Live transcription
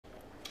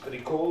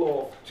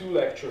recall of 2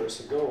 lectures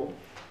ago.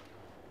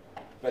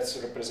 That's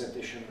the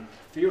representation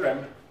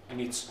theorem in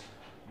its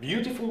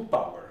beautiful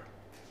power,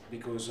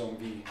 because on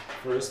the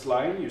first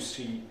line you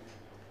see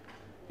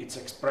its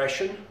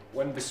expression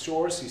when the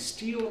source is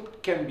still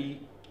can be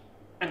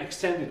an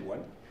extended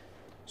one.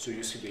 So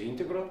you see the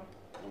integral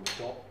on the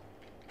top.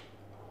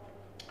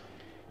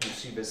 You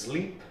see the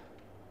slip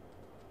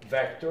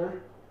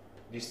vector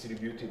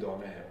distributed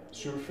on a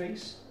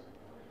surface,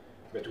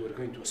 but we're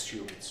going to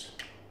assume it's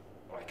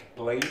like a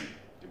plane,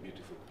 a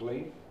beautiful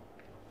plane.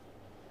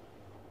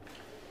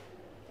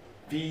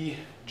 The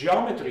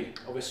geometry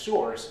of a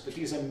source that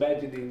is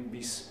embedded in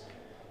this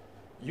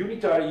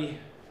unitary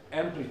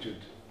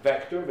amplitude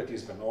vector that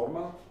is the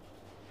normal.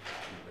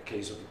 In the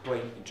case of the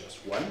plane, it's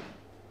just 1.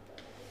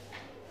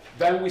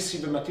 Then we see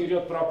the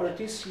material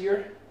properties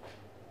here.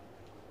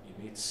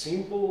 In its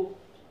simple,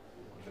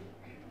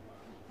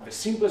 the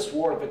simplest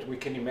word that we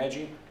can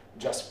imagine,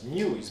 just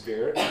mu is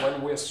there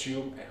when we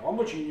assume a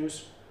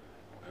homogeneous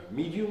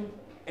medium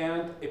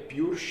and a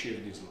pure shear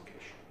dislocation.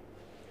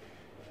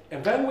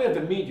 And then we have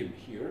the medium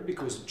here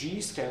because G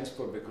stands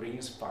for the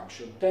Green's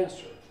function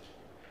tensor.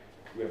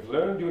 We have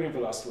learned during the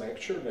last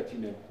lecture that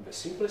in the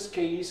simplest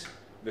case,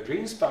 the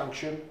Green's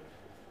function,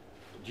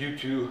 due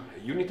to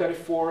a unitary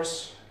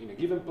force in a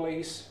given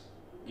place,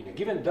 in a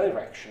given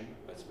direction,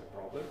 that's the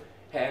problem,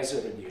 has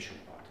a radiation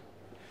pattern.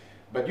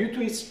 But due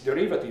to its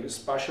derivative,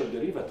 spatial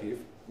derivative,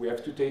 we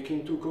have to take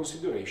into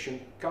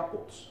consideration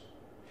couples.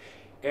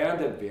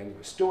 And at the end of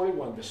the story,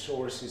 when the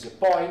source is a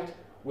point,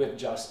 we have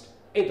just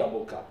a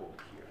double couple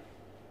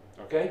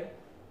here. Okay?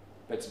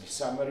 That's the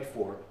summary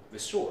for the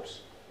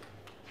source.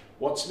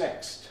 What's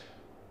next?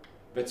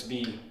 Let's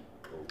be,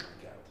 oh my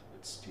God,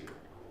 that's still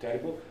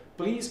terrible.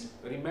 Please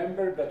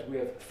remember that we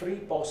have 3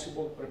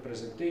 possible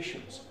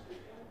representations.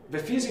 The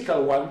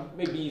physical one,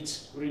 maybe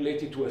it's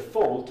related to a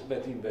fault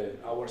that in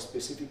our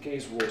specific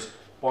case was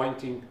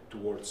pointing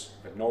towards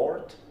the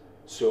north,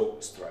 so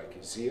strike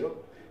is 0.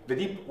 The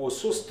dip was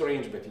so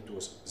strange that it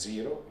was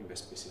 0 in the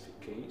specific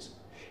case.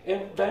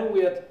 And then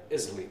we had a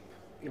slip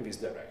in this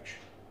direction.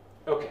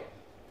 Okay.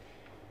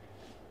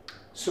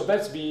 So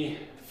that's the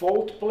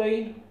fault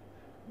plane,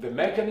 the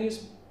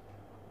mechanism,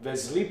 the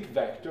slip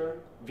vector,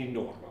 the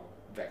normal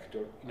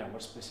vector in our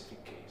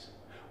specific case.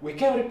 We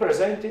can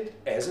represent it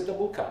as a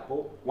double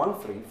couple,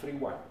 1, 3, 3,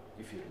 1,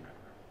 if you remember.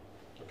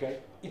 Okay?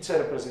 It's a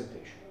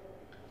representation.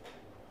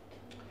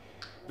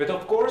 That,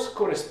 of course,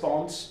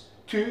 corresponds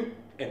to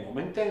a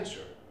moment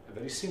tensor, a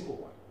very simple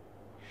one.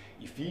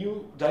 If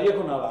you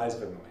diagonalize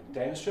the moment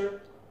tensor,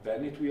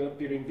 then it will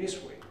appear in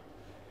this way.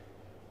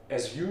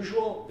 As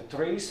usual, the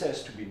trace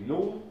has to be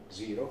null,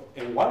 0,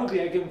 and one of the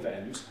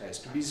eigenvalues has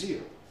to be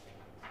 0.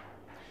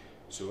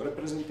 So a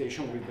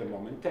representation with the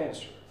moment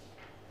tensor.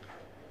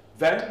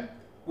 Then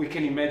we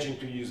can imagine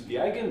to use the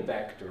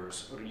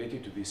eigenvectors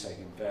related to these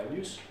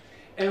eigenvalues,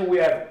 and we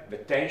have the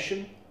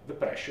tension, the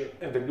pressure,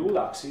 and the null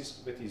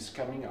axis that is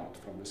coming out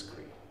from the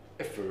screen.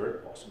 A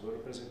third possible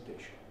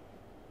representation.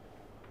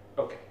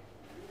 Okay.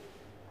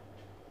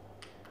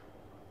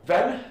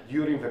 Then,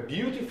 during the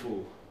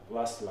beautiful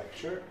last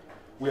lecture,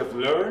 we have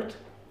learned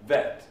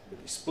that the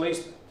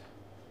displacement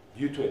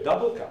due to a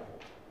double couple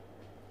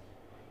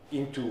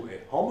into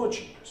a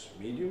homogeneous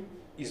medium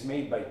is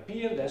made by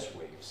P and S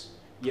waves.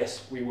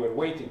 Yes, we were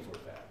waiting for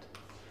that.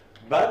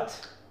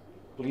 But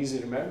please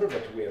remember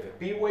that we have a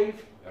P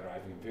wave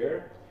arriving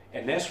there,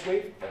 an S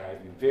wave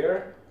arriving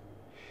there,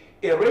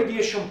 a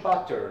radiation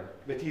pattern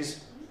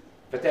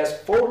that has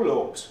 4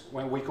 lobes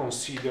when we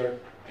consider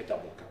a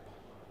double couple.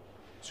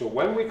 So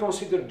when we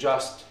consider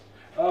just,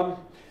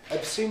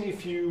 I've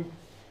seen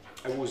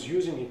I was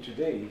using it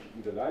today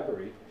in the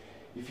library,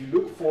 if you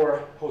look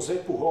for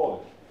José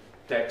Pujol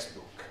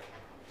textbook,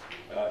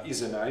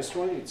 is a nice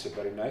one, it's a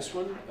very nice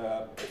one.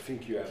 I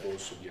think you have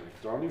also the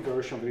electronic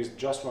version, there is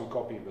just 1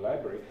 copy in the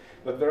library,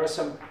 but there are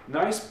some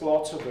nice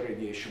plots of the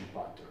radiation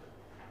pattern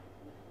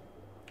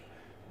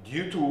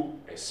due to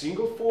a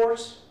single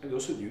force and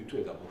also due to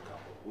a double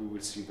couple. We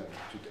will see them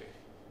today.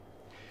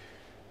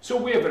 So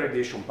we have a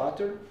radiation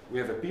pattern, we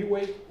have a P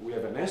wave, we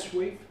have an S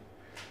wave,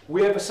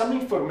 we have some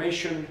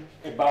information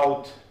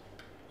about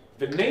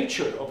the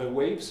nature of the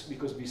waves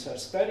because these are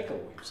spherical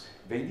waves.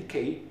 They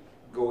decay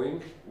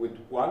going with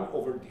 1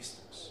 over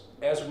distance,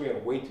 as we are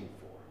waiting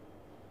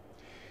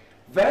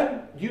for.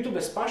 Then, due to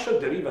the spatial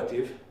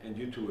derivative and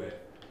due to an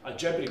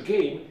algebraic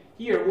game,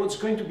 here what's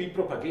going to be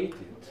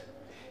propagated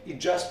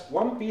is just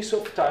 1 piece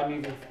of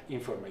time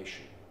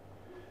information.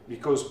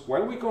 Because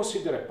when we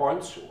consider a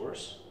point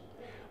source,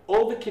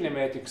 all the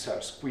kinematics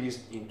are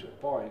squeezed into a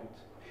point,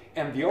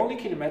 and the only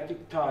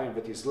kinematic time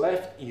that is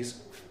left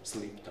is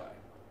sleep time.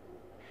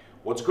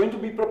 What's going to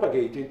be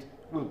propagated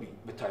will be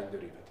the time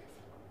derivative.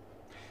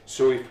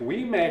 So if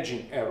we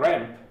imagine a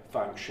ramp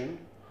function,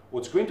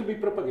 what's going to be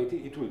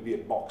propagated, it will be a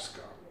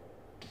boxcar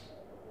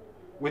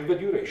with the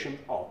duration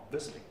of the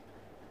sleep.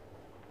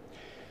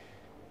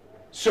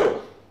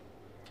 So,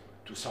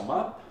 to sum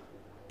up,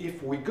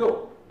 if we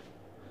go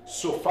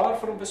so far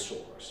from the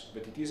source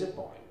that it is a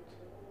point,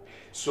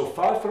 So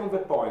far from the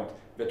point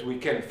that we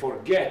can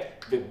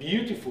forget the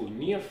beautiful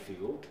near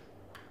field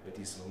that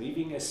is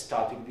leaving a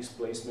static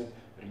displacement.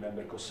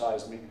 Remember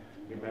coseismic,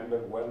 remember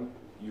when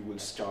you will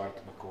start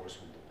the course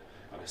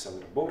with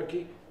Alessandro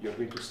Borghi, you're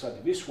going to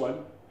study this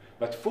one.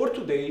 But for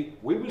today,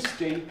 we will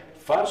stay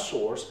far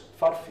source,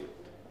 far field.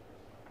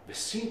 The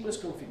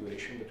simplest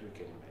configuration that we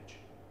can imagine.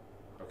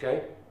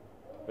 Okay?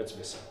 That's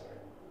the summary.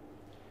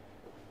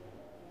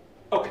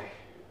 Okay.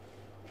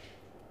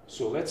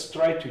 So let's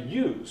try to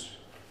use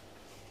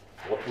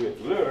what we have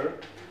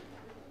learned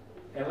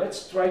and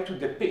let's try to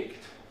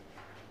depict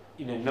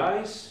in a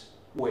nice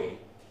way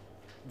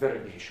the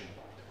radiation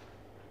pattern.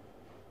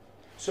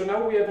 So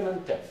now we have an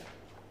antenna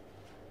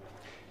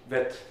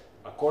that,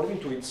 according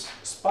to its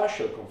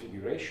spatial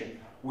configuration,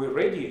 will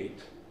radiate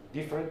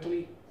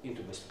differently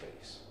into the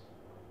space.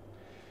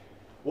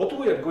 What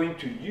we are going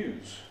to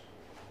use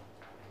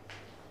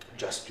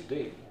just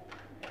today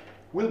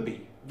will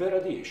be the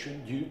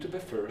radiation due to the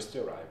first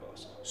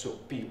arrivals, so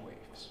P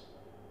waves.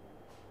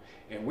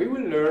 And we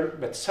will learn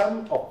that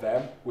some of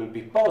them will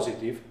be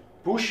positive,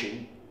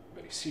 pushing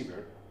the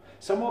receiver.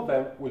 Some of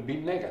them will be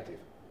negative,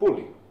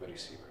 pulling the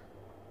receiver.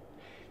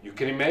 You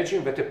can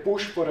imagine that a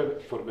push for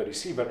the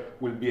receiver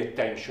will be a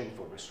tension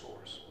for the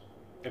source,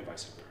 and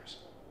vice versa.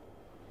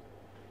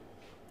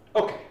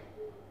 Okay.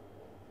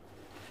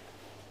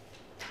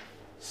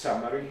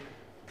 Summary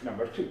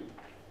number 2.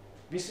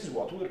 This is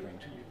what we're going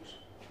to use.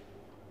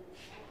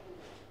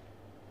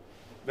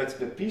 That's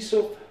the piece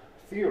of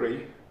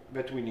theory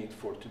that we need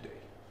for today.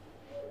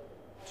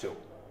 So,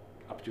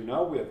 up to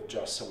now we have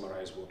just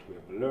summarized what we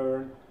have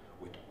learned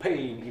with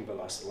pain in the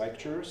last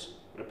lectures,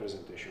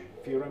 representation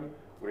theorem,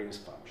 Green's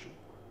function.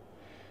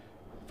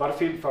 Far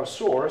field, far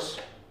source.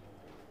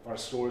 Far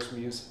source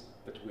means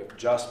that we have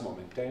just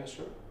moment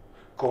tensor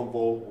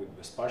convolved with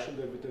the spatial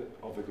derivative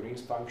of the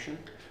Green's function.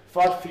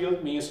 Far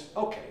field means,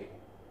 okay,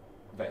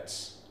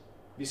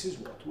 this is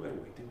what we're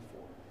waiting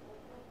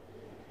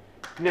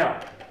for. Now,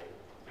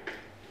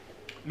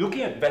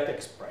 looking at that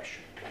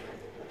expression,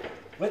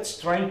 let's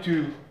try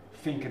to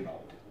think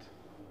about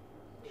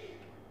it.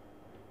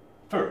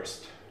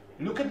 First,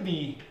 look at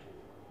the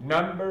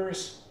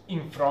numbers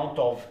in front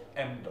of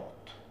m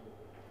dot.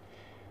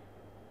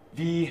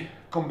 The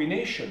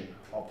combination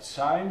of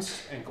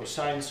sines and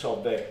cosines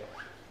of the,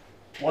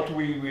 what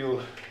we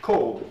will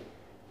call,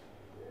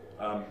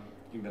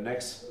 in the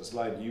next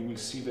slide you will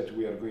see that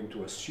we are going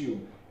to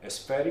assume a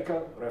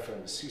spherical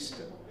reference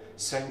system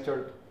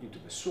centered into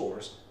the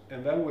source,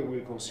 and then we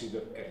will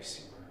consider a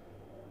receiver.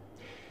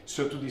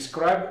 So to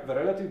describe the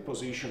relative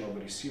position of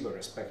the receiver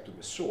respect to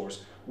the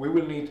source, we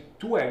will need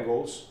two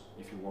angles,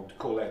 if you want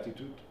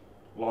co-latitude,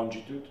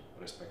 longitude,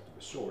 respect to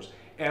the source,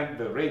 and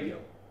the radial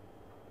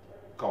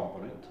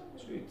component.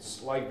 So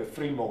it's like the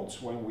three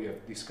modes. When we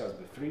have discussed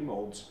the three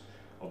modes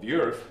of the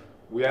Earth,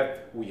 we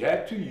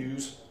had to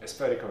use a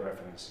spherical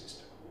reference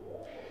system.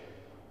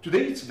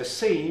 Today it's the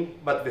same,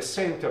 but the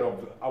center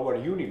of our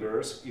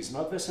universe is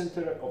not the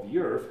center of the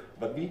Earth,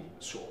 but the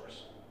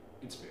source.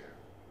 It's there.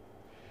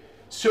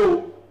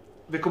 So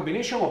the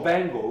combination of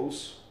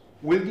angles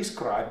will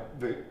describe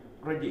the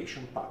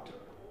radiation pattern.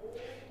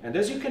 And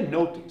as you can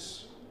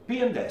notice, P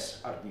and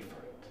S are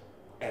different,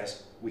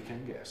 as we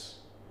can guess.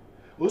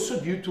 Also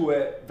due to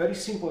a very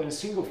simple and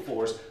single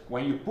force,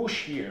 when you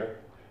push here,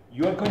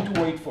 you are going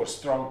to wait for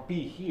strong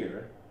P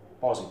here,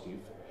 positive,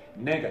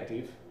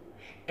 negative,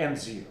 and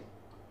 0.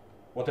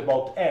 What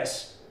about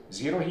S?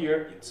 0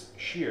 here, it's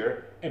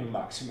shear, and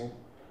maximum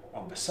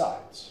on the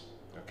sides,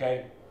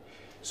 okay?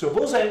 So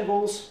those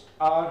angles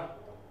are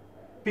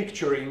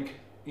picturing,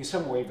 in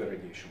some way, the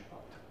radiation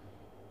pattern.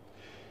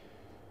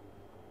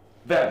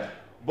 Then,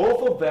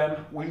 both of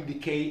them will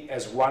decay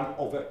as 1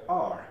 over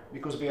r,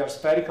 because they are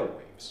spherical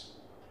waves.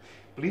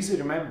 Please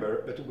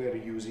remember that we are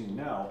using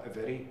now a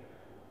very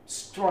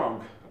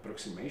strong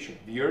approximation.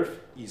 The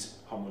Earth is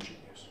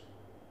homogeneous.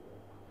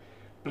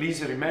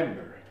 Please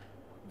remember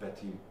that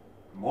in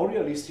more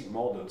realistic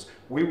models,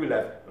 we will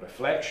have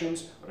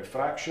reflections,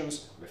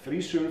 refractions, the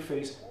free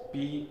surface,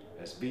 P,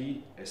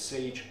 SB,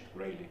 SH,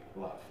 Rayleigh,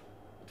 love.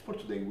 But for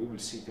today, we will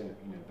see it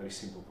in a very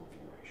simple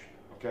configuration,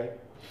 okay?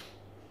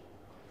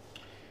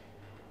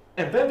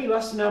 And then the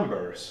last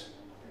numbers.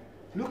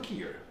 Look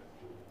here.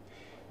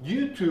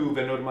 Due to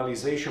the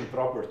normalization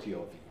property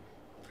of the,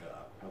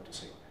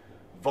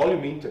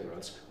 volume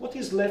integrals, what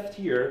is left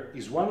here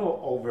is 1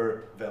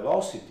 over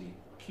velocity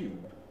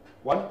cube,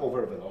 1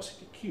 over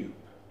velocity cube.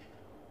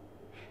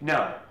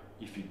 Now,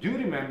 if you do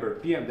remember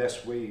P and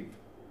S wave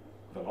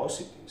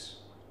velocities,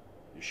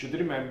 you should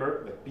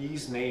remember that P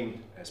is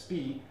named as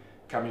P,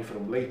 coming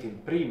from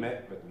Latin prime,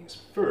 that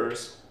means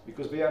first,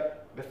 because they are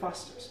the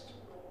fastest.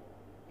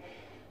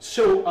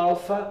 So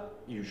alpha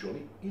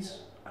usually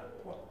is,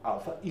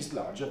 alpha is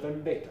larger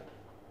than beta.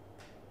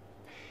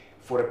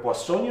 For a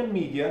Poissonian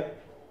media,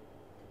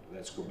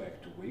 let's go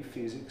back to wave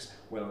physics,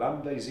 when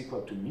lambda is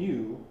equal to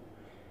mu,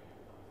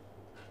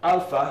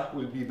 alpha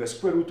will be the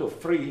square root of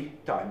 3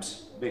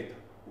 times beta.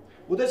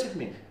 What does it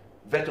mean?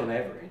 That on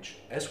average,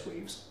 S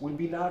waves will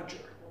be larger,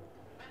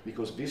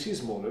 because this is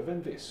smaller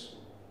than this.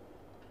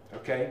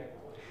 okay?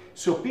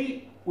 So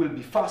P will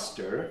be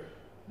faster,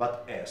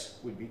 but S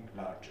will be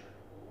larger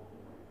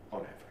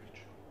on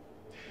average.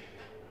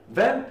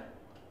 Then,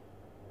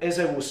 as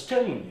I was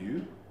telling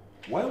you,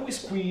 when we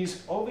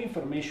squeeze all the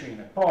information in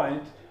a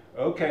point,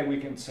 okay, we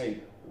can say,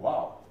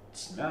 wow,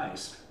 it's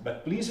nice,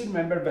 but please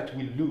remember that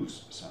we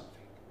lose something,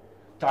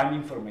 time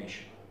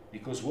information,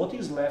 because what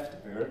is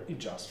left there is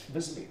just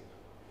the sleep.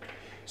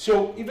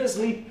 So if a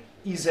sleep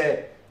is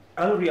an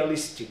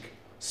unrealistic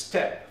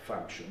step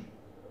function,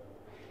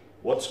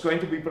 what's going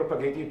to be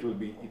propagated will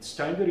be its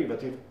time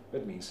derivative,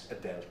 that means a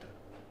delta.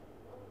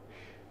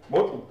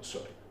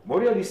 More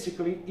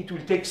realistically, it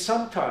will take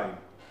some time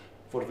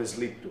for the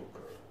sleep to occur.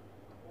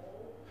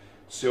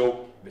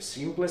 So the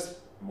simplest,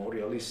 more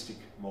realistic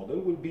model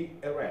will be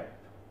a ramp.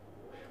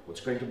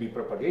 What's going to be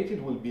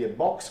propagated will be a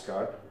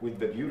boxcar with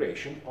the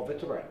duration of a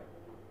ramp.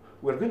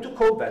 We're going to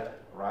call that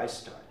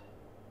rise time.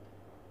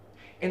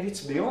 And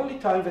it's the only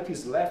time that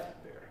is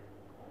left there.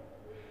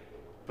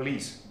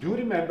 Please do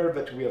remember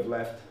that we have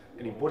left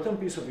an important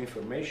piece of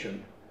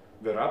information,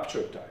 the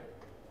rupture time.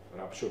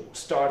 Rupture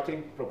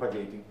starting,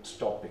 propagating,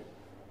 stopping.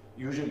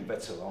 Usually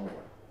that's a long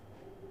one.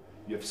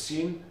 You have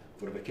seen,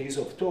 for the case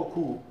of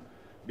Toku,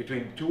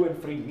 between 2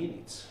 and 3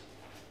 minutes.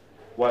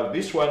 While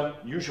this one,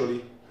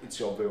 usually, it's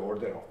of the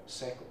order of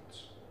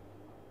seconds.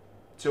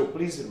 So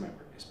please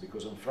remember this,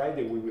 because on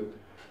Friday we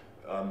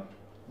will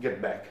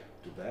get back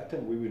to that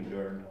and we will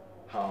learn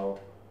how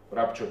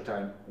rupture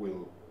time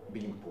will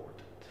be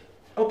important.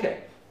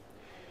 Okay.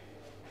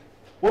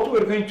 What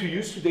we're going to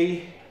use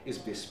today is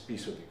this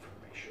piece of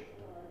information.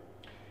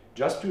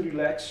 Just to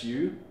relax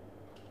you,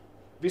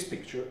 this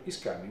picture is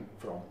coming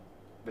from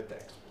the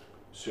textbook.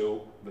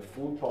 So the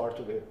full part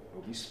of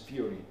this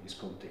theory is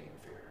contained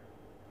there.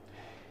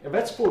 And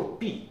that's for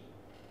P,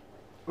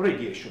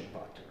 radiation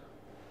pattern.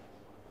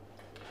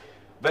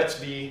 That's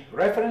the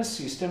reference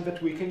system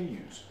that we can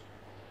use.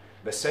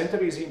 The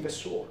center is in the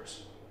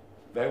source.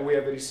 Then we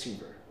have a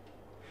receiver.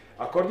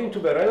 According to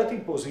the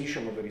relative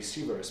position of the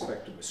receiver with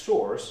respect to the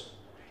source,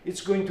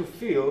 it's going to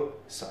feel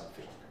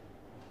something.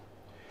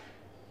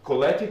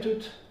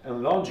 Colatitude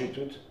and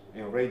longitude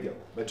and radial,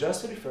 but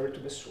just refer to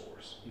the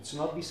source. It's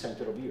not the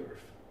center of the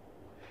Earth.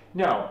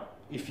 Now,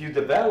 if you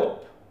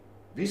develop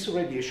this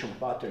radiation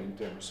pattern in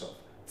terms of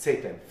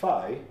theta and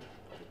phi,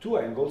 the 2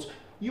 angles,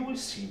 you will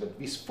see that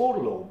these 4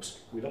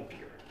 lobes will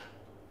appear.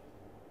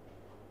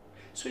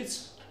 So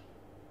it's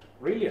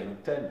really an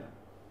antenna.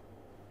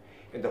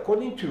 And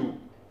according to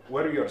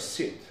where you are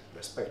sit with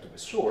respect to the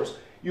source,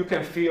 you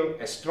can feel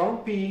a strong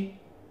P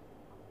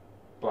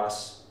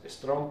plus a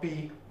strong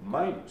P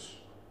minus.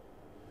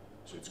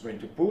 So it's going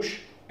to push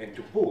and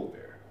to pull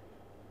there.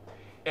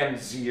 And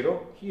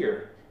 0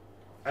 here.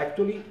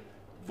 Actually,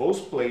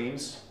 those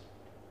planes,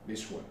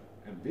 this one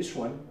and this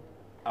one,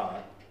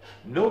 are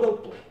nodal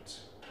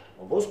planes.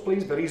 On those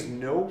planes there is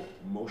no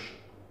motion,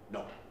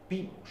 no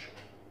P motion.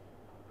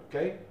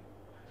 Okay?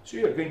 So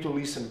you're going to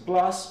listen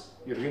plus,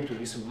 you're going to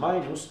listen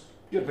minus,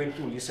 you're going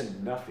to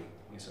listen nothing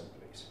in some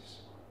places.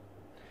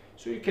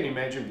 So you can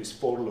imagine these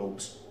 4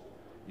 lobes.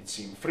 It's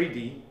in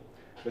 3D.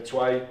 That's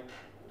why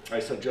I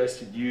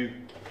suggested you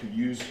to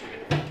use,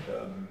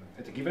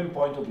 at a given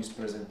point of this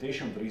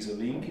presentation, there is a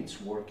link,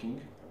 it's working,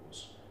 I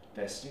was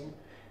testing,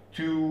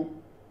 to,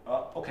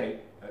 okay,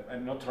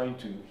 I'm not trying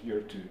to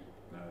here to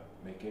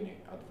make any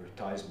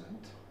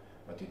advertisement,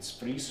 but it's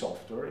free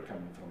software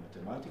coming from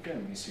Mathematica,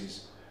 and this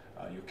is,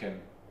 you can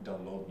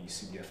download the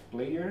CDF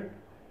player,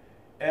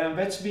 and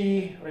that's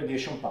the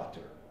radiation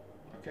pattern.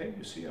 Okay,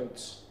 you see how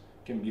it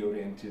can be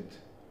oriented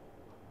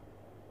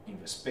in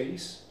the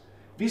space.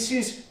 This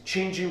is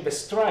changing the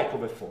strike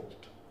of a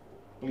fault.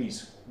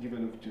 Please give a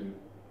look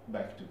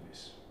back to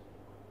this.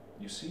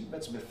 You see,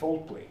 that's the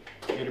fault plane.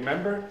 You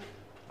remember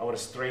our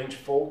strange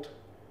fault?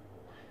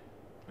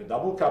 The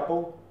double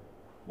couple.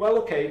 Well,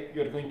 okay,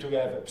 you're going to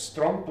have a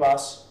strong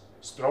plus,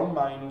 strong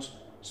minus,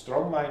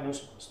 strong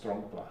minus,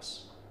 strong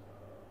plus.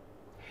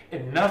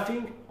 And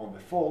nothing on the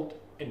fault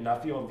and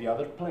nothing on the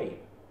other plane.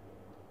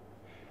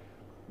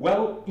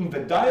 Well, in the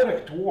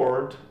direct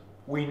world,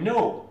 we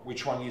know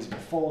which one is the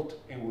fault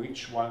and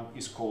which one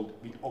is called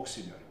the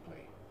auxiliary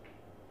plane.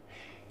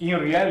 In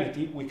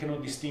reality, we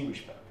cannot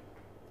distinguish them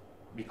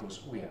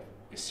because we have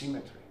a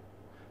symmetry,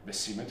 the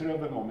symmetry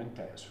of the moment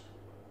tensor.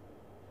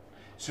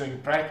 So in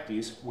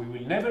practice, we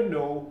will never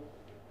know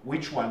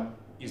which one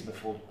is the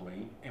fault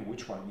plane and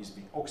which one is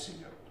the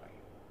auxiliary plane.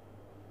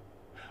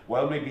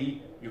 Well,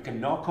 maybe you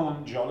can knock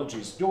on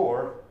geologist's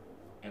door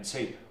and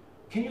say,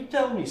 can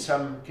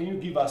you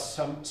give us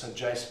some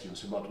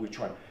suggestions about which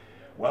one?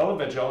 Well,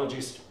 the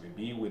geologist,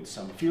 maybe with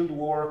some field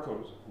work or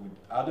with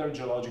other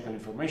geological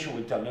information,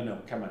 will tell, no,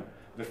 come on,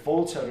 the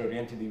faults are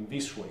oriented in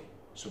this way.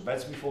 So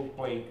that's the fault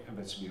plane and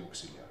that's the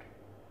auxiliary.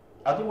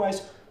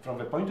 Otherwise, from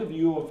the point of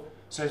view of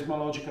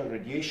seismological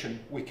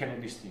radiation, we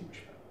cannot distinguish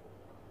them.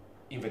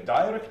 In the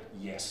direct,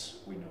 yes,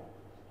 we know.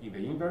 In the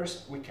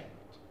inverse, we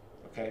cannot.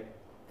 Okay?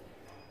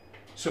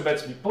 So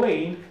that's the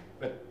plane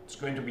that's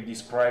going to be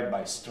described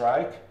by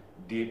strike,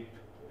 dip,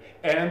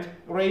 and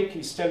rake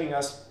is telling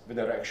us the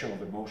direction of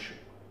the motion.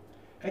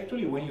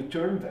 Actually, when you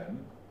turn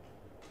them,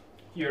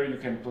 here you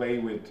can play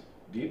with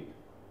dip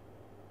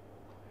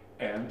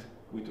and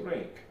with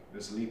rake,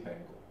 the sleep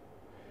angle.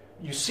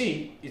 You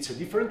see, it's a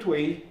different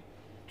way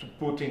to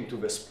put into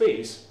the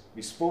space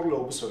this 4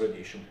 lobes of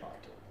radiation pattern.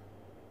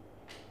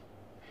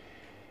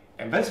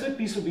 And that's the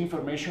piece of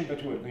information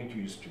that we're going to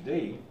use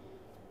today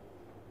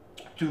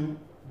to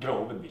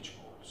draw the beach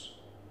balls.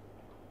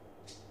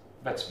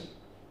 That's the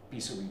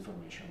piece of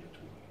information that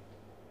we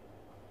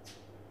need.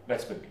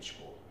 That's the beach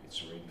ball.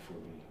 It's ready for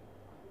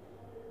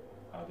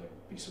the other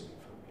piece of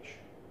information.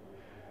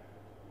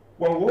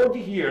 One word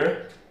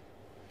here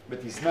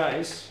that is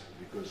nice,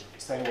 because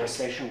this time was a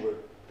session where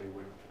they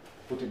were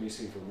putting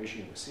this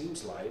information in the same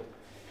slide.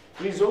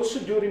 Please also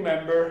do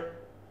remember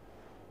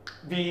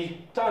the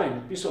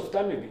time, piece of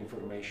time of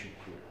information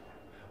here.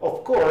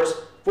 Of course,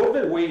 for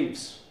the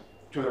waves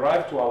to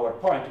arrive to our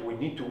point, we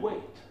need to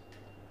wait.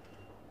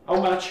 How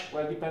much?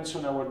 Well, it depends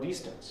on our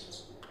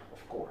distance,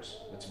 of course.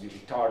 That's the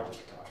retarded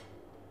time.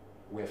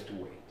 We have to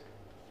wait.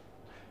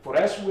 For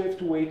us, we have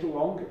to wait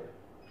longer,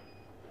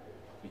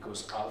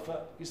 because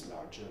alpha is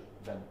larger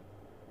than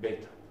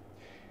beta.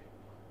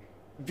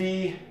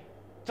 The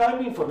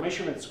time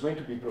information that's going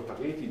to be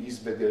propagated is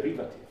the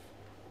derivative.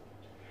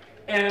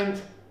 And,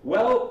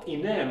 well,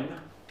 in M,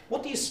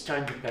 what is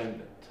time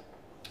dependent?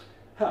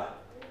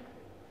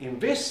 In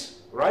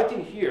this, right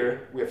in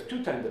here, we have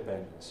 2 time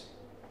dependency,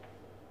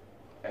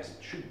 as it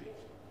should be.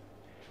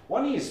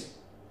 One is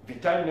the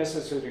time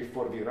necessary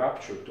for the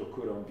rupture to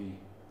occur on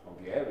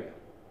the area.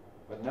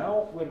 But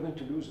now we're going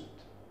to lose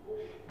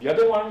it. The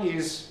other one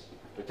is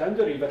the time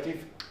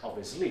derivative of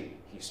a sleep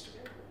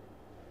history,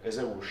 as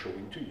I was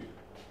showing to you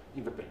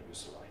in the previous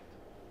slide.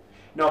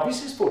 Now,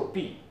 this is for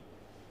P.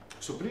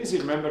 So please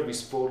remember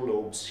these 4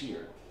 lobes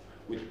here,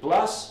 with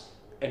plus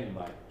and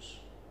minus.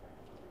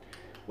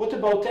 What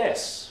about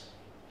S?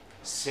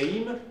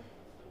 Same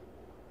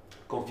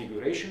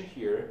configuration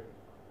here,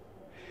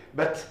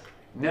 but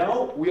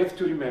now we have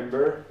to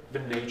remember the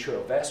nature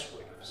of S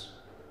waves.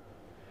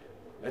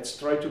 Let's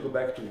try to go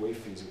back to wave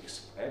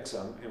physics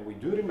exam, and we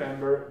do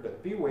remember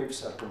that P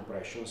waves are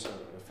compressions and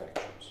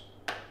reflections.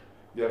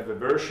 We have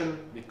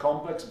the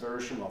complex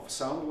version of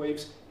sound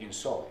waves in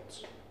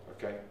solids,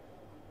 okay?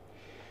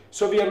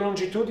 So they are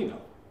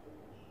longitudinal.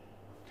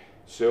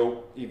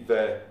 So if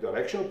the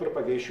direction of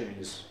propagation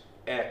is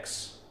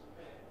x,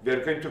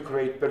 they're going to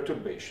create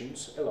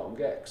perturbations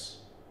along x.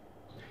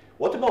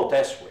 What about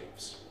S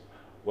waves?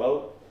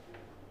 Well,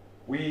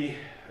 we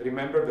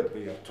remember that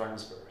they are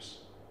transverse.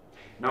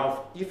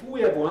 Now, if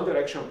we have one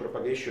direction of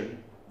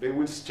propagation, they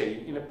will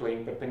stay in a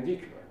plane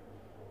perpendicular,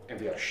 and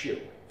they are shear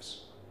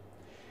waves.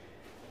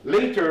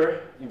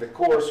 Later, in the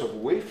course of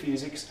wave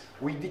physics,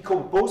 we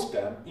decompose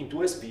them into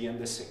SV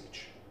and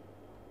SH.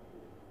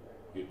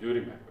 You do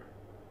remember.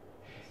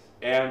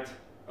 And,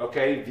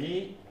 okay,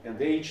 V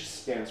and H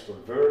stands for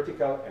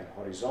vertical and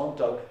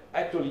horizontal.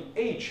 Actually,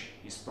 H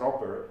is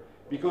proper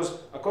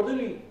because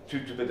according to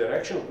the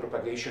direction of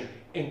propagation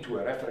into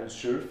a reference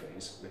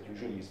surface, that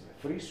usually is the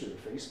free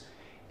surface,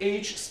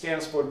 H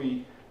stands for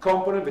the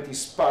component that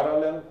is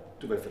parallel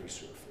to the free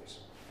surface.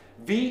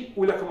 V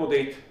will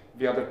accommodate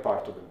the other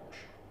part of the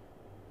motion.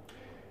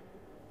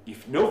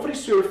 If no free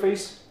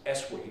surface,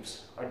 S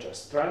waves are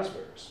just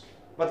transverse,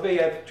 but they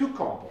have 2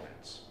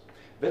 components.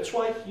 That's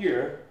why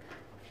here,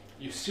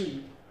 you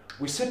see,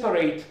 we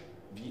separate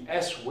the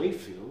S wave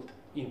field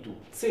into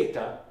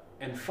theta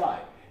and phi.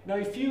 Now,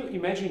 if you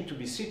imagine to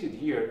be seated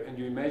here and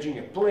you imagine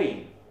a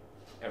plane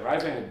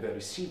arriving at the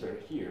receiver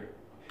here,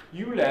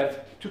 you will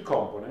have 2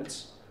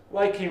 components,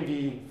 like in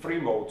the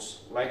free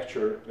modes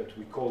lecture that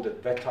we called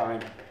at that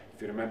time,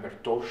 if you remember,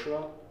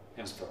 torsional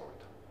and spheroidal.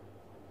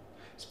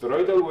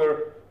 Spheroidal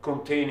were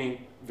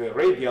containing the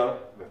radial,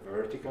 the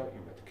vertical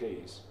in that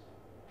case,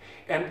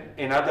 and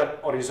another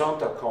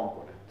horizontal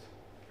component.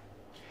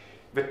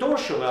 The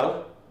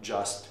torsional,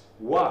 just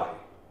y.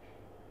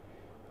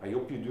 I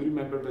hope you do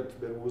remember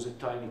that there was a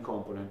tiny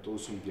component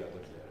also in the other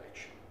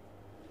direction.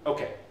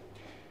 Okay,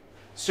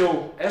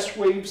 so S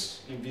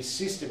waves in this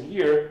system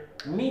here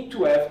need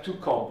to have 2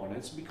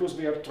 components because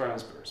they are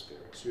transverse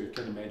pairs. So you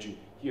can imagine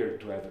here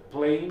to have a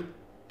plane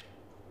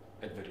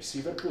at the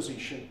receiver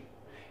position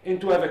and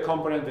to have a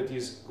component that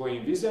is going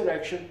in this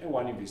direction and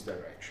one in this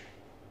direction,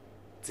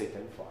 theta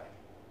and phi.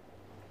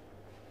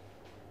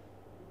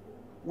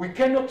 We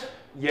cannot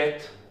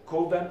yet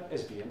call them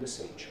SV and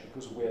SH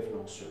because we have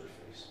no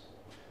surface.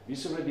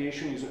 This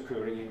radiation is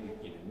occurring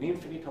in an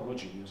infinite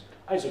homogeneous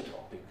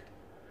isotropic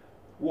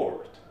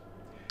world.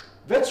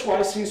 That's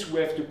why, since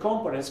we have 2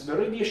 components, the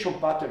radiation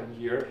pattern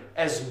here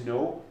has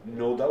no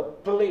nodal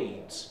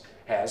planes,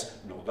 has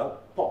nodal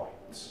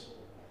points.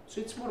 So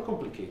it's more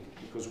complicated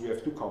because we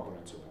have 2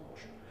 components of the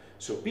motion.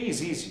 So P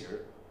is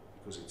easier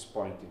because it's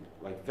pointing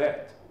like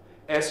that.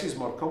 S is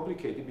more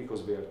complicated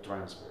because they are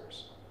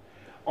transverse.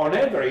 On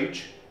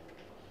average,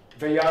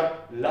 they are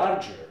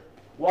larger.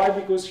 Why?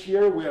 Because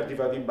here we are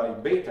dividing by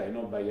beta and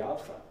not by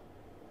alpha.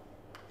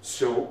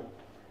 So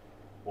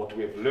what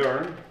we have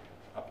learned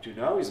up to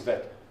now is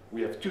that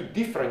we have 2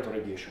 different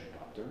radiation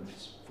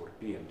patterns for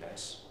P and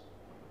S.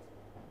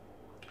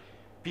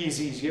 P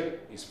is easier,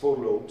 is 4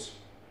 lobes.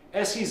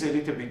 S is a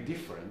little bit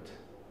different.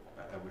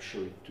 I will show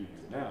it to you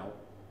now.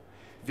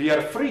 They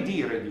are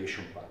 3D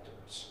radiation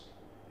patterns,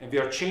 and they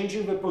are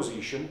changing the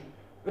position,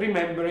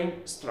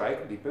 remembering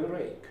strike, dip, and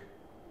rake.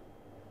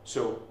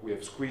 So we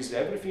have squeezed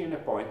everything in a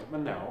point,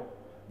 but now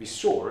the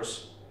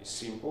source is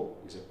simple,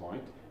 is a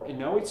point, and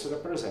now it's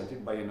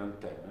represented by an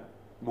antenna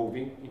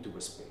moving into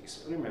the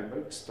space,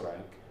 remembering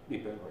strike,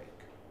 dip, and rake.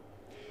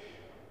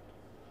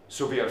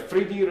 So they are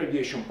 3D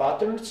radiation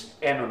patterns,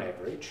 and on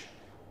average,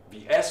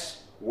 the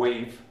S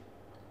wave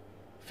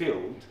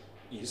field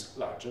is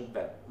larger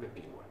than the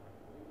P one.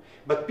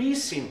 But P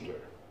is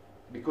simpler,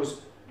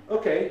 because,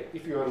 okay,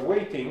 if you are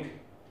waiting,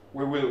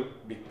 we will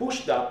be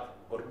pushed up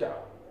or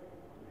down.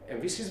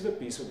 And this is the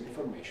piece of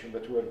information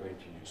that we are going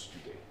to use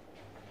today.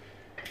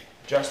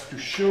 Just to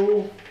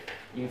show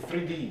in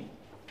 3D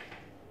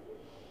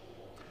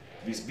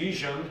this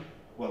vision,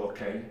 well,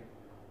 okay,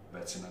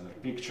 that's another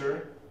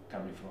picture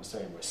coming from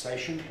a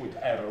session with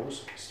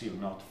arrows, still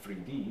not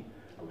 3D.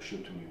 I will show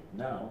to you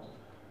now.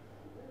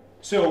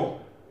 So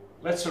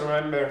let's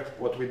remember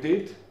what we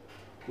did.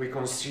 We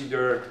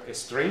considered a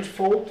strange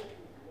fault,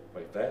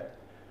 like that.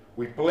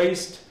 We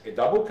placed a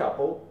double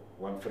couple,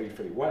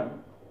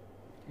 1331.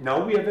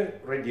 Now we have a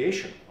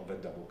radiation of a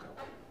double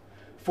couple.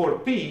 For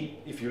P,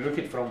 if you look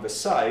at it from the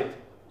side,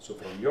 so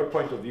from your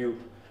point of view,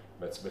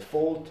 that's the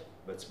fault,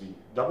 that's the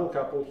double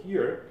couple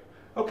here.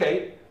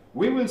 Okay,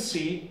 we will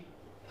see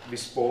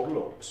these 4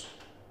 lobes.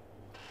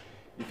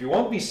 If you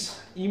want, this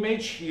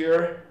image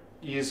here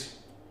is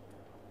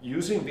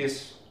using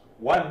this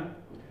one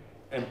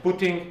and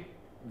putting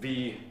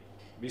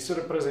this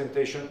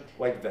representation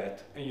like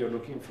that, and you're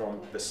looking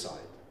from the side,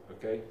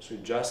 okay? So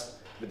just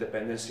the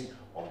dependency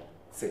on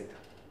theta.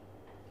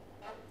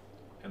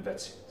 And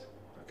that's it,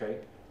 okay?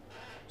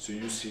 So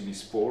you see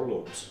these 4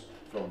 lobes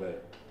from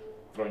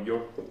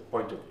your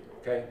point of view,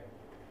 okay?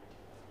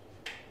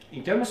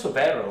 In terms of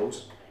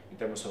arrows, in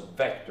terms of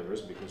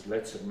vectors, because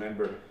let's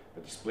remember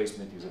that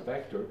displacement is a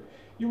vector,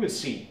 you will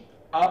see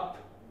up,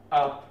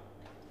 up,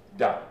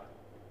 down.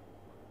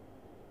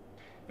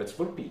 That's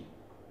for P.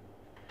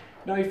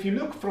 Now, if you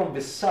look from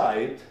the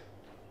side,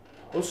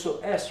 also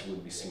S will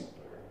be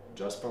simpler,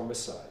 just from the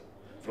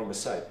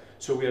side.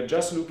 So we are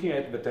just looking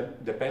at the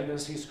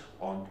dependencies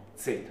on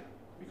theta,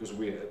 because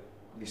we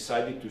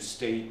decided to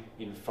stay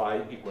in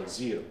phi equals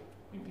 0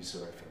 in this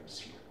reference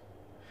here.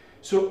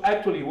 So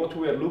actually what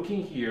we are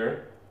looking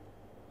here,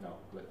 now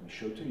let me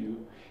show to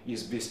you,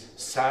 is this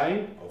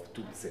sine of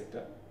 2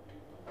 theta,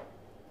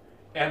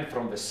 and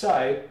from the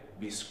side,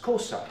 this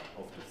cosine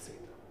of 2 theta.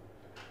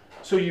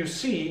 So you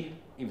see,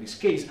 in this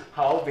case,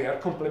 how they are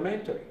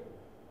complementary.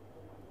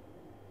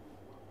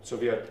 So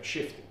they are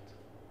shifted.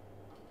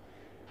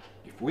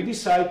 If we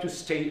decide to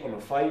stay on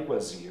a phi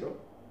equals 0,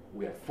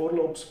 we have 4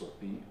 lobes for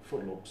P,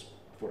 4 lobes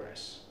for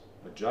S.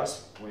 But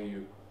just when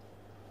you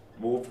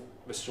move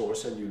the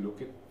source and you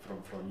look at it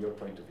from your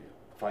point of view,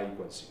 phi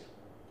equals 0.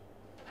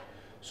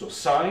 So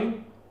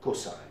sine,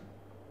 cosine,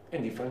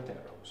 and different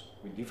arrows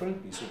with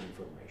different pieces of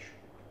information.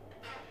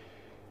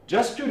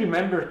 Just to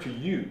remember to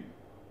you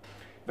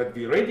that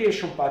the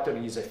radiation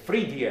pattern is a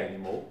 3D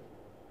animal,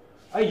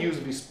 I use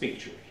this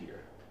picture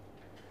here.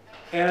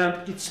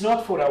 And it's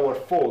not for our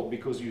fault,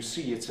 because you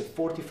see it's a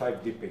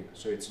 45 dipping,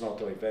 so it's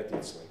not like that,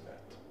 it's like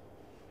that.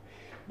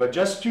 But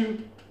just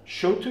to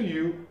show to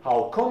you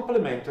how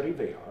complementary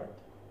they are,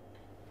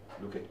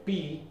 look at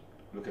P,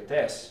 look at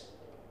S,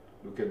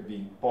 look at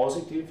the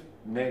positive,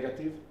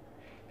 negative,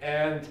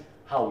 and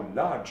how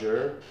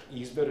larger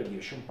is the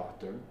radiation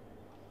pattern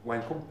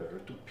when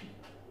compared to P.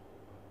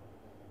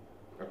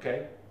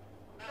 Okay?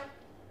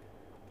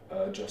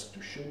 Just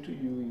to show to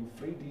you in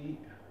 3D,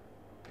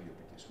 I hope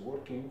it is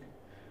working.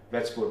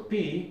 That's for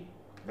P,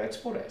 that's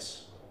for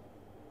S.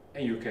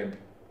 And you can,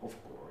 of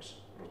course,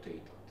 rotate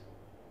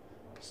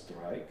it.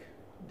 Strike,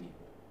 dip,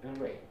 and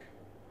rake.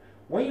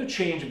 When you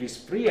change these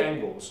 3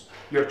 angles,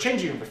 you're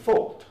changing the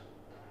fault.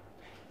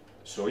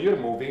 So you're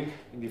moving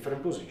in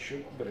different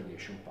position of the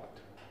radiation pattern.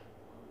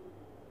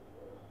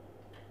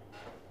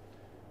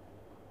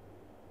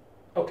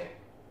 Okay.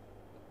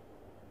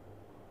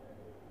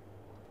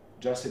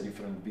 Just a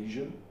different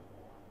vision.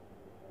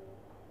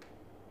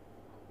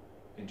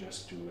 And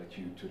just to let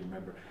you to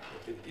remember,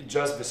 it's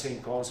just the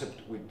same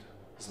concept with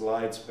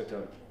slides that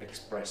are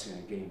expressing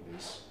again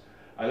this.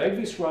 I like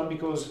this one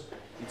because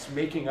it's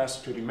making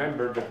us to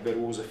remember that there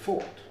was a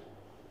fault.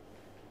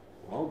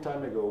 A long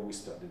time ago we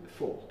studied the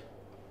fault.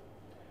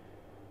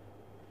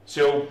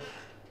 So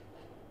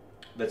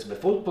that's the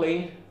fault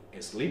plane,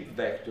 a slip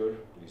vector.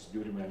 Please do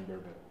remember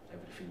that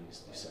everything is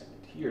decided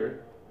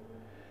here.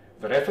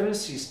 The reference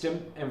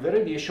system and the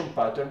radiation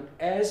pattern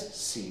as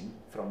seen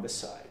from the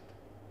side.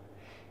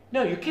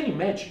 Now you can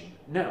imagine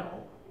now,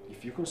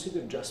 if you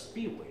consider just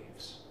P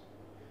waves,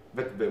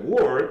 that the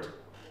world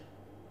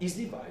is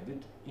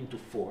divided into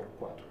 4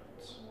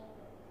 quadrants.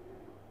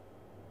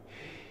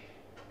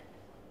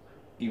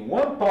 In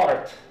one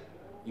part,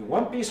 in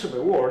one piece of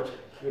the world,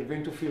 you're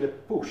going to feel a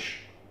push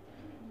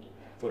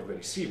for the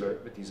receiver,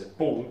 that is a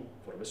pull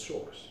for the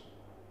source.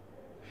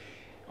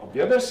 On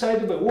the other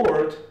side of the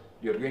word,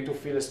 you're going to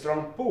feel a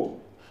strong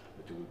pull,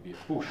 but it will be a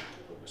push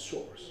from the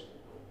source.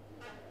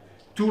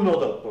 Two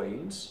nodal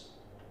planes,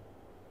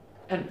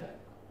 and then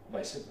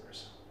vice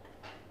versa.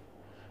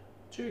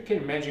 So you can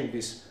imagine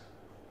this,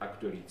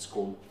 actually it's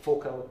called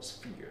focal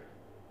sphere.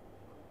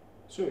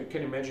 So you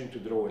can imagine to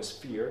draw a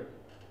sphere,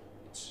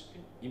 it's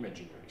an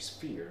imaginary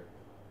sphere,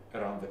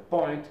 around the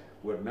point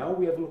where now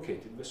we have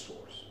located the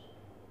source.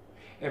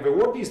 And the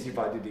world is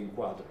divided in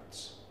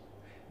quadrants.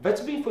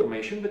 That's the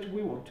information that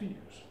we want to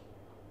use.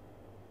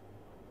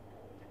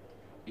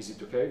 Is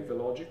it okay, the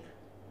logic?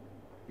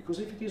 Because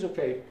if it is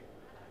okay,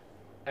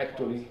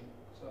 actually...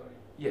 Sorry.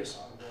 Yes.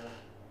 On the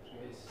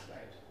previous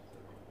slide,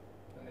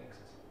 the next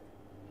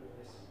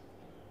previous.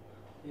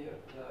 Here,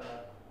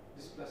 the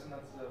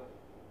displacement,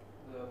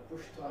 the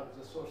push towards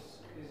the source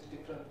is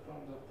different from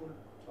the pull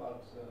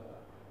towards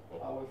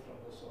away from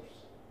the source.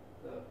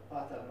 The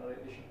pattern,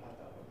 radiation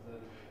pattern of the...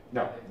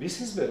 Now,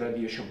 this is the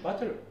radiation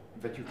pattern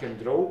that you can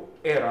draw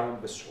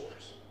around the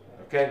source.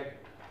 Okay?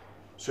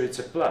 So it's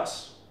a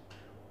plus.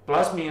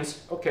 Plus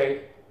means,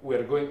 okay,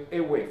 we're going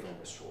away from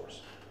the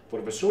source.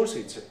 For the source,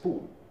 it's a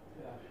pull.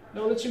 Yeah.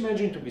 Now let's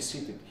imagine to be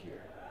seated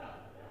here.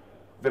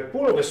 The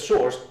pull of the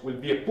source will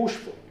be a push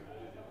for you.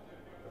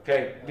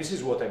 Okay? This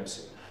is what I'm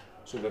saying.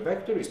 So the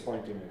vector is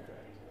pointing like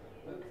that.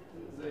 But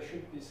they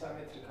should be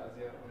symmetrical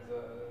there on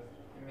the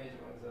image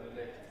on the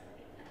left.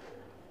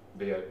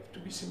 They have to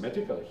be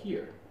symmetrical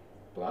here.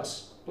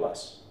 Plus,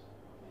 plus.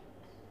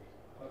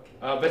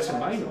 Okay. That's a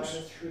Minus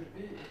minus. should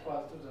be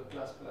equal to the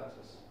plus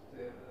pluses.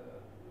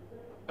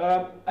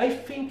 I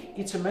think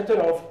it's a matter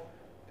of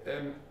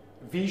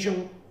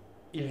vision,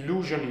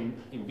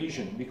 illusion in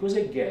vision, because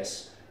I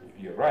guess,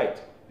 you're right,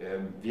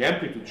 the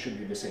amplitude should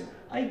be the same.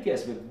 I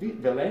guess that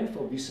the length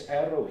of this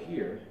arrow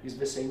here is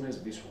the same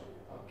as this one.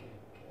 Okay,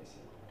 I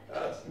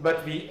see.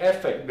 But the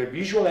effect, the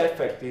visual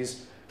effect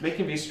is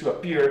making this to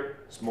appear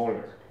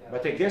smaller. Yeah.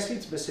 But I guess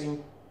it's the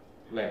same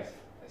length.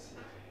 I see.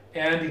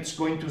 And it's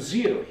going to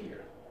 0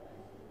 here.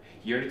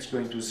 Here it's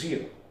going to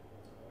 0.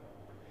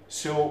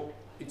 So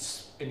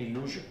it's an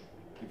illusion.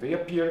 If they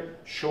appear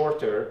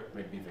shorter,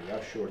 maybe they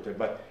are shorter,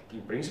 but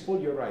in principle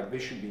you're right, they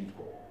should be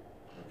equal.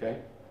 Okay?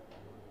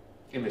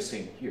 And the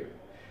same here.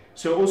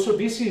 So also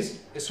this is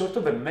a sort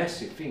of a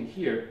messy thing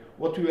here.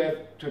 What you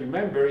have to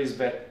remember is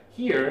that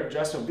here,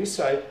 just on this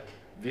side,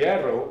 the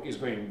arrow is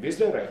going in this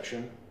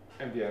direction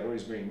and the arrow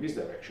is going in this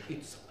direction.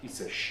 It's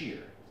a shear.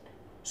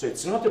 So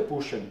it's not a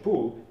push and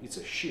pull, it's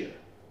a shear.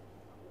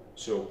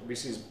 So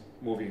this is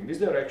moving in this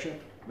direction,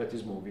 that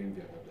is moving in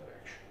the other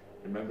direction.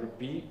 Remember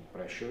P,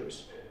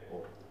 pressures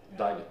or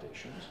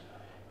dilatations,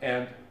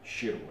 and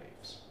shear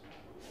waves.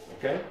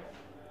 Okay?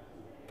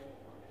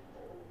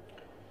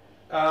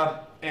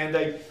 And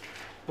I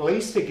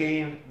placed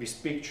again this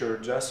picture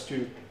just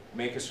to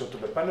make a sort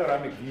of a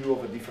panoramic view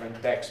of the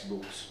different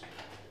textbooks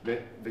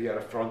that they are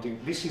affronting.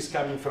 This is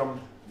coming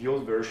from the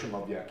old version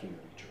of Yakin and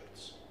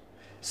Richards.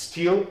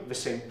 Still the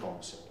same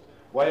concept.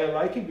 Why I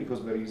like it?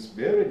 Because there is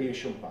the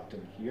radiation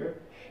pattern here,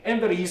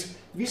 and there is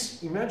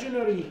this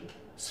imaginary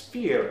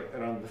sphere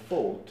around the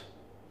fault,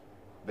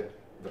 but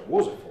there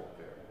was a fault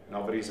there.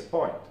 Now there is a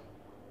point,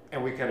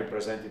 and we can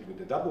represent it with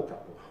the double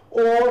couple,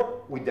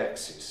 or with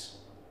axis,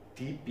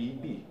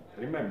 TPB.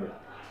 Remember,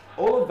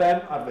 all of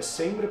them are the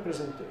same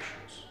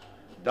representations.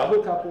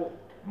 Double couple,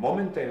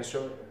 moment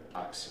tensor,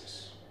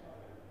 axis.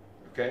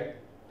 Okay?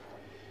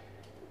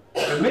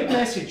 The main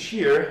message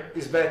here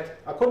is that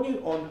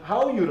according on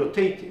how you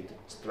rotate it,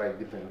 strike,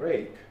 dip, and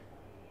rake,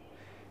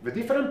 the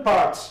different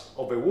parts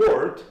of a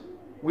word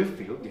will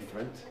feel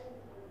different,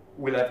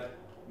 will have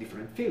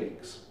different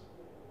feelings.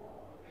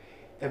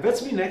 And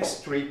that's the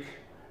next trick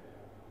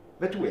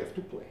that we have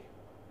to play.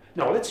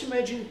 Now let's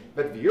imagine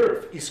that the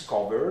Earth is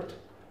covered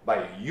by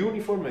a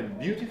uniform and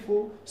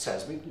beautiful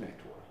seismic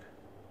network.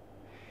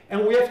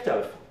 And we have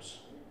telephones.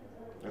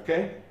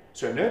 Okay?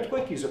 So an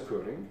earthquake is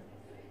occurring.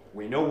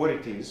 We know where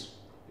it is.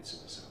 It's an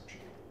assumption.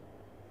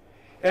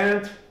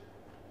 And,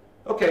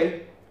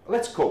 okay,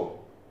 let's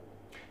call.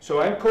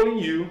 So I'm calling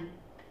you,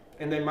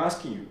 and I'm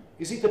asking you,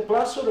 is it a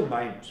plus or a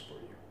minus for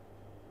you?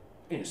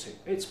 And you say,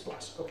 it's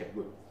plus. Okay,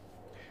 good.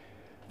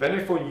 Then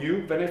I phone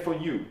you, then I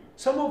phone you.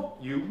 Some of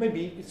you,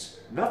 maybe it's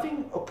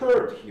nothing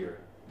occurred here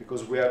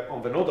because we are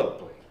on the nodal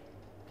plane.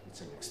 It's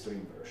an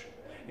extreme version.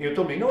 And you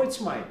told me, no, it's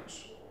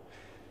minus.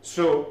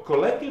 So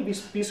collecting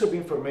this piece of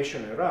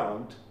information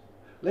around,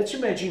 let's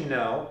imagine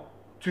now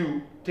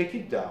to take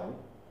it down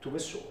to the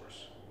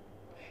source.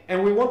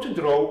 And we want to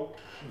draw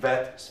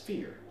that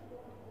sphere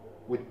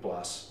with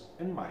plus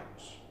and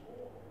minus.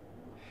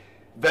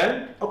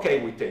 Then,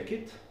 okay, we take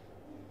it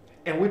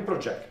and we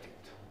project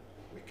it.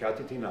 We cut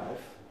it in half,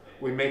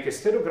 we make a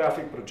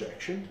stereographic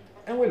projection,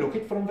 and we look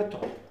it from the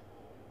top.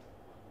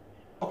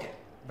 Okay,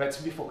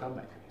 that's the focal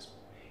mechanism.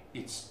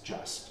 It's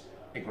just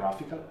a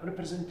graphical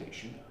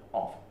representation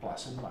of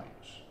plus and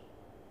minus.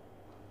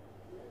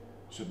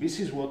 So this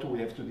is what we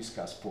have to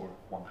discuss for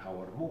 1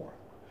 hour more.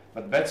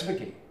 But that's the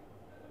game.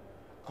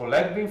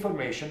 Collect the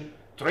information,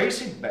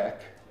 trace it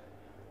back,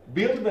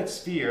 build that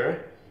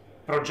sphere,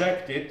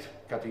 project it,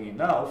 cutting in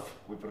half,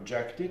 we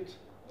project it,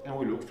 and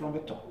we look from the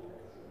top.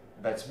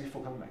 That's the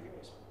focal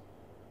mechanism.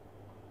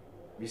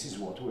 This is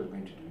what we're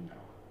going to do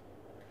now.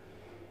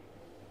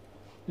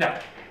 Now,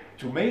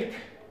 to make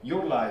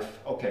your life,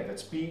 okay,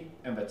 that's P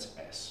and that's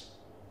S.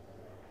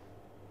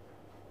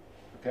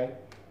 Okay?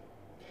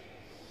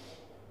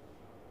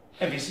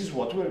 And this is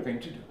what we're going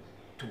to do,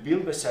 to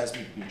build the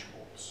seismic beach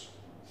walls.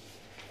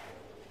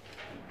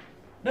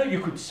 Now you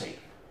could say,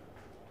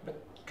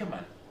 but come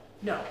on,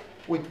 now,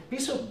 with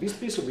this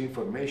piece of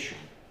information,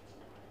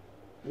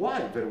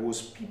 why there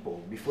was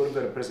people before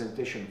the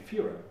representation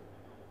theorem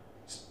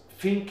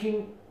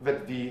thinking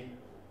that the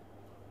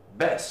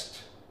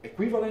best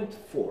equivalent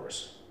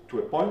force to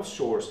a point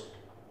source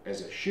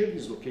as a shear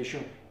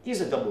dislocation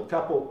is a double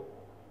couple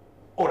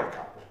or a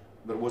couple?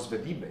 There was the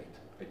debate,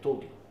 I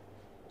told you.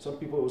 Some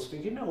people was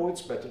thinking, no,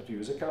 it's better to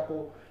use a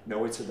couple.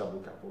 No, it's a double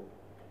couple.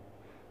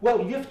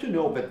 Well, you have to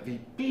know that the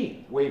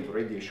P wave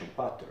radiation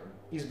pattern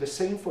is the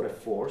same for a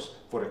force,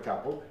 for a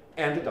couple,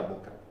 and a double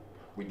couple,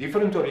 with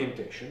different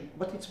orientation,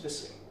 but it's the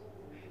same.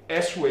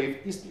 S wave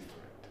is different.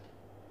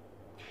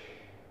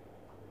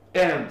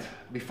 And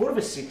before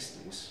the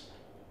 60s,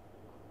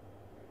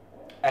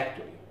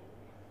 actually,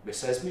 the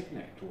seismic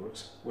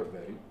networks were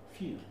very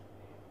few.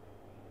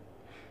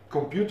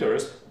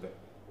 Computers,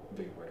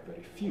 they were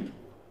very few.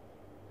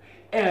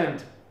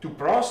 And to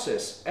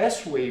process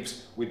S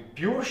waves with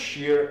pure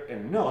shear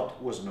and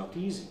knot was not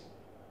easy.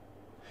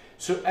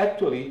 So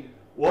actually,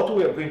 what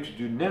we are going to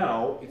do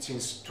now, it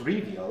seems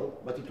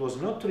trivial, but it was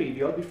not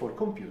trivial before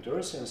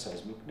computers and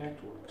seismic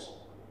networks.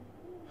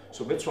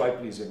 So that's why,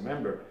 please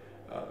remember,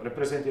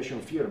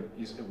 representation theorem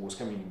was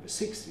coming in the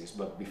 60s,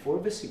 but before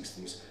the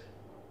 60s,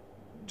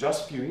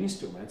 just few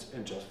instruments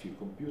and just few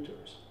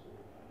computers.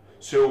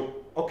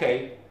 So,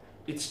 okay,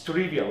 it's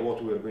trivial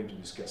what we are going to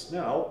discuss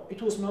now.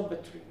 It was not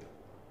that trivial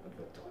at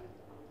that time.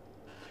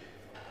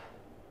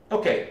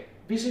 Okay,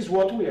 this is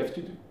what we have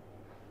to do.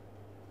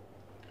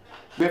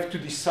 We have to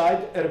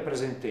decide a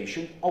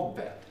representation of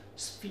that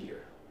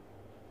sphere.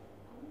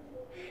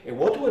 And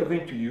what we're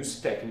going to use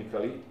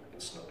technically,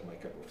 it's not my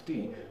cup of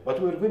tea, but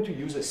we're going to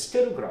use a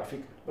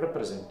stereographic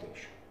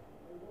representation.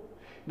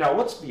 Now,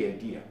 what's the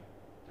idea?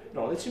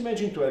 Now, let's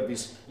imagine to have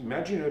this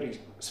imaginary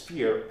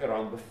sphere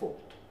around the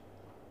fault.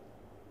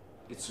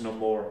 It's no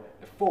more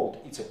a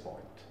fault, it's a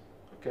point,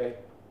 okay?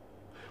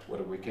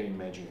 Whether we can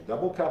imagine a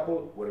double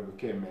couple, whether we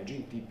can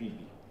imagine TPB.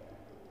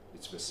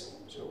 It's the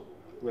same, so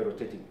we're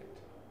rotating it.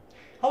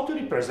 How to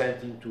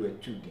represent into a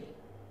 2D?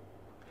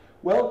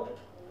 Well,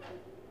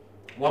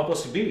 one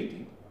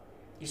possibility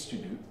is to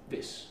do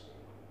this.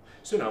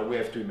 So now we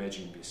have to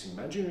imagine this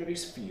imaginary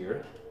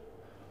sphere.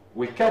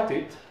 We cut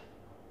it.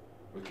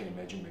 We can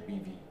imagine maybe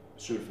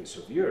the surface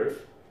of the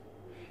Earth.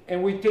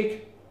 And we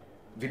take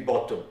the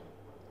bottom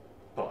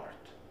part.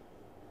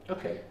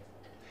 Okay,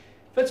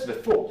 that's the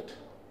fault,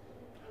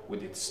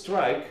 with its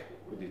strike,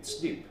 with its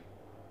dip.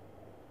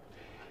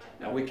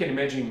 Now we can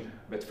imagine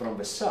that from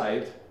the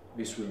side,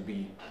 this will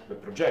be the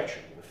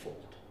projection of the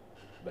fault.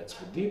 That's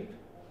the dip,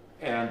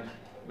 and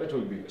that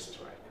will be the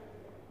strike.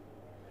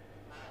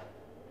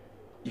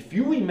 If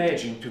you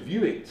imagine to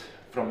view it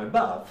from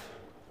above,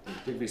 you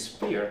take this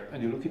sphere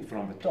and you look it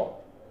from the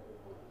top.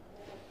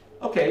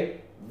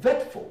 Okay,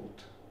 that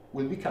fault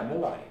will become a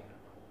line.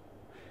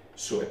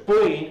 So a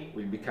plane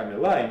will become a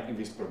line in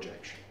this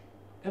projection.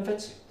 And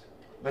that's it.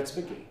 That's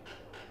the game.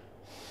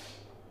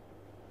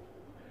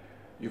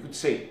 You could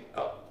say,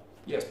 oh,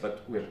 yes,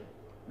 but we're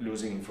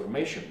losing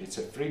information. It's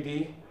a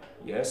 3D.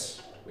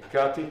 Yes, we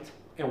cut it.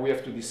 And we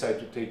have to decide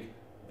to take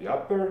the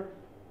upper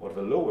or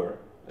the lower.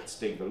 Let's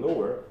take the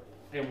lower.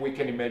 And we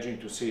can imagine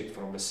to see it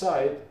from the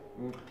side.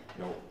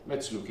 No,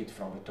 let's look it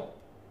from the top.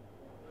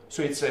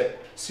 So it's a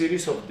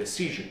series of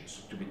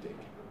decisions to be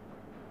taken.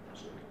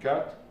 So we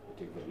cut.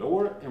 Take the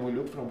lower and we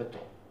look from the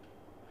top.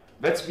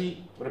 That's the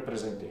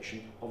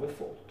representation of a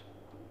fault.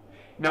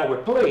 Now a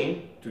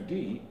plane,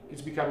 2D,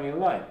 is becoming a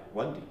line,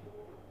 1D.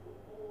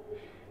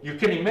 You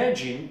can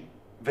imagine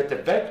that a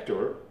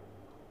vector,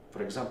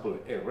 for example,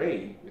 a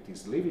ray that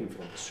is leaving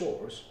from the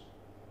source,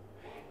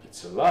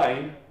 it's a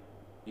line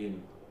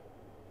in,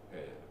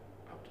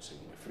 how to say,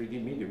 in a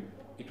 3D medium,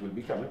 it will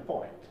become a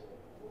point.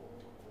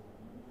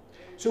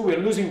 So we're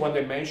losing one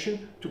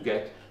dimension to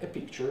get a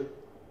picture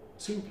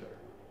simpler.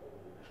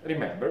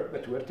 Remember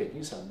that we are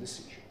taking some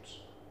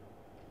decisions.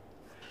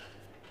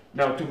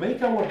 Now, to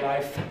make our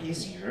life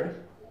easier,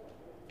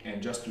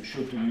 and just to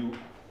show to you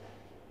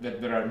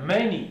that there are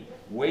many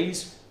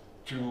ways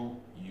to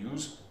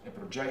use a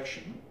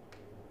projection,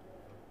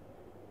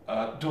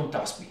 don't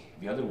ask me.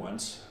 The other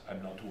ones,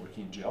 I'm not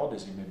working in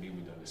geodesy, maybe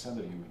with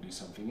Alessandro you will do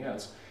something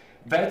else.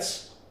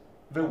 That's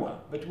the one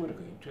that we're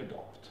going to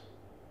adopt.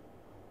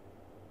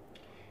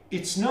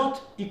 It's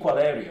not equal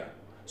area.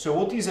 So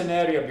what is an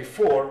area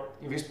before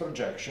in this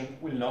projection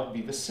will not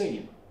be the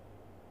same,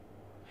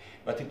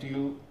 but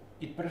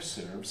it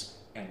preserves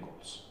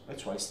angles.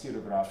 That's why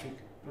stereographic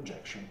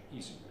projection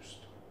is used.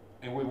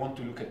 And we want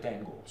to look at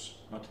angles,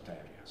 not at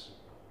areas.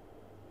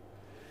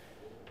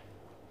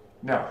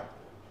 Now,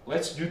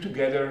 let's do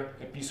together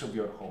a piece of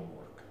your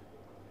homework.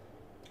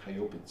 I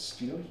hope it's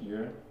still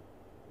here.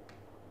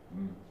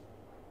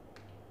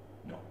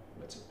 No,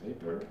 that's a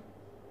paper.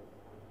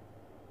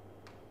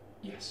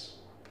 Yes.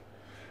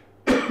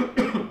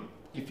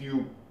 If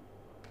you,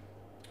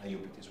 I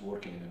hope it is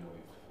working, I don't know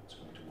if it's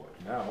going to work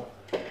now.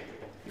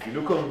 If you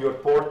look on your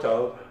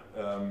portal,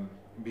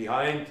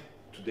 behind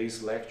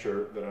today's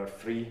lecture, there are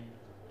 3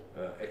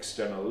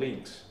 external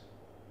links.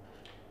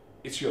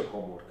 It's your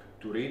homework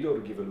to read or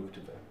give a look to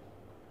them.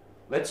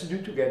 Let's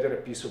do together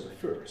a piece of the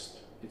first.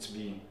 It's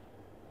the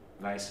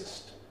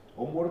nicest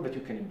homework that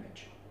you can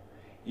imagine.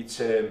 It's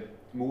a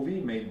movie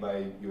made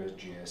by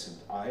USGS and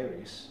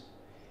IRIS,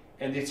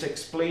 and it's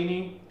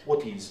explaining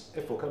what is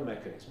a focal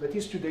mechanism. That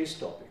is today's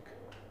topic.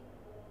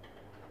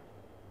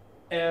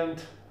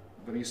 And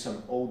there is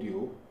some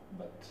audio,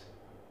 but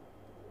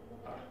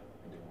I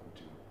don't want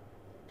to.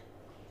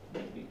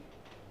 Maybe.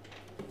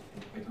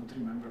 I don't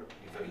remember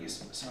if there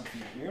is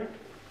something here.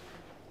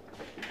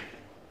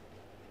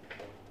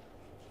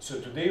 So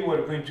today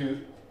we're going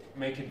to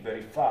make it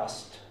very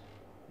fast.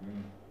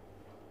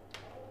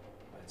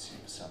 Let's see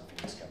if something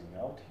is coming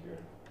out here.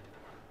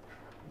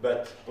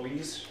 But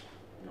please,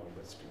 no,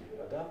 let's do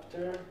the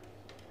adapter.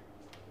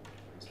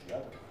 Where's the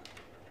other one?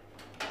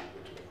 Go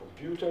to the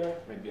computer.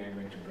 Maybe I'm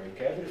going to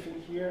break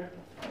everything here.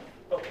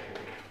 Okay.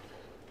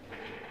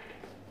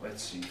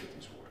 Let's see if it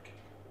is working.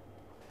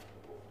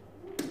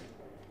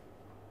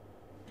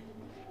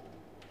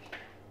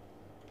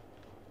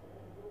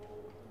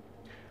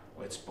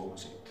 Let's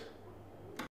pause it.